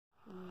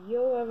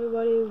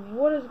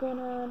is going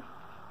on?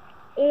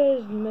 It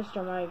is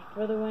Mr. Mike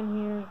for the win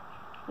here.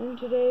 In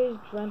today's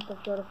Grand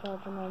Theft Auto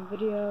 5 online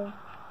video,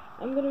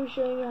 I'm going to be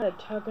showing you how to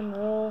tuck and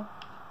roll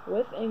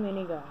with a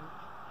minigun.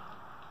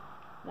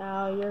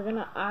 Now, you're going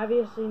to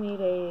obviously need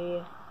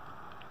a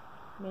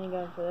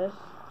minigun for this.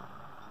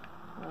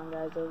 Hold on,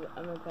 guys,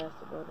 I'm going to pass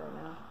the board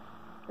right now.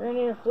 You're going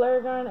to need a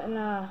flare gun and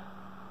a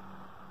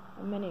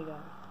minigun.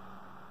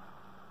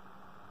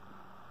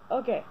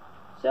 Okay,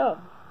 so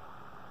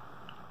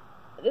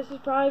this is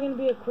probably going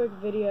to be a quick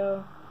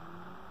video,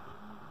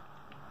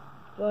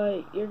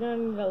 but you're going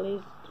to need at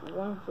least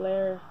one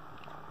flare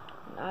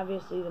and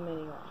obviously the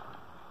minigun.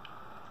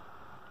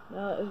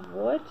 Now is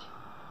what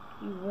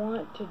you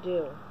want to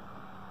do.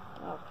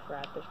 Oh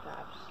crap, there's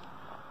cops.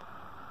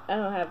 I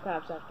don't have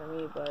cops after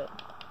me, but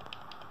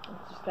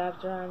once there's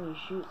cops around, you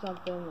shoot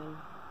something and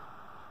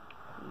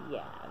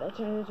yeah, that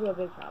turns into a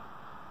big problem.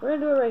 We're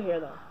going to do it right here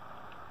though.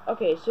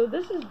 Okay, so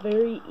this is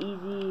very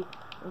easy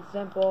and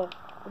simple.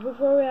 But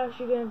before we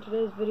actually get into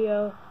today's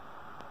video,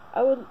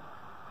 I would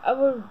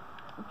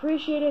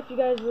appreciate it if you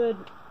guys would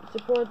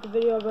support the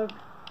video by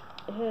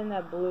hitting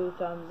that blue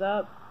thumbs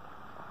up.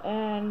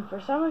 And for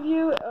some of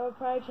you, it will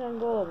probably turn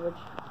gold, which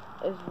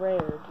is rare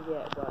to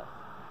get. But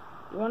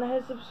you want to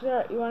hit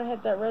subscribe. You want to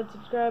hit that red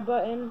subscribe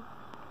button,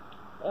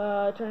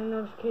 turn on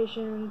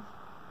notifications,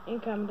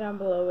 and comment down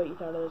below what you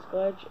thought of this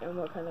glitch and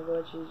what kind of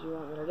glitches you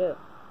want me to do.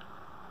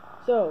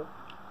 So,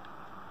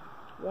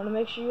 you want to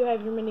make sure you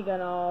have your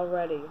minigun all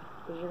ready,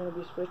 because you're going to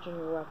be switching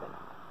your weapon.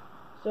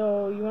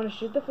 So, you want to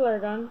shoot the flare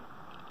gun,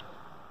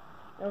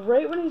 and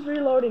right when he's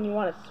reloading, you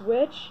want to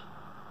switch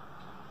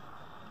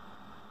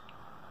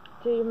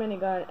to your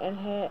minigun and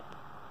hit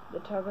the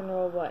tuck and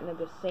roll button at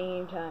the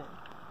same time.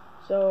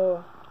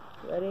 So,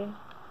 ready?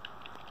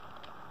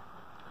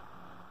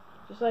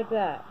 Just like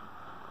that.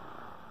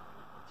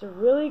 It's a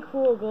really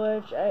cool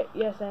glitch.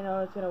 Yes, I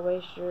know it's going to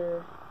waste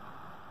your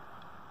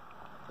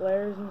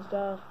flares and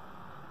stuff.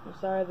 I'm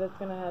sorry that's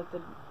gonna have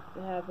to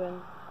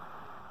happen.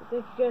 But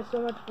thank you guys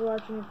so much for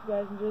watching. If you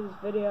guys enjoyed this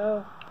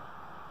video,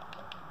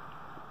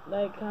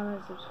 like,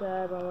 comment,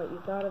 subscribe on what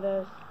you thought of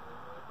this.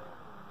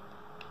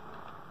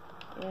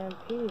 And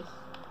peace,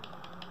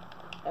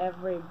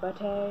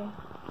 everybody.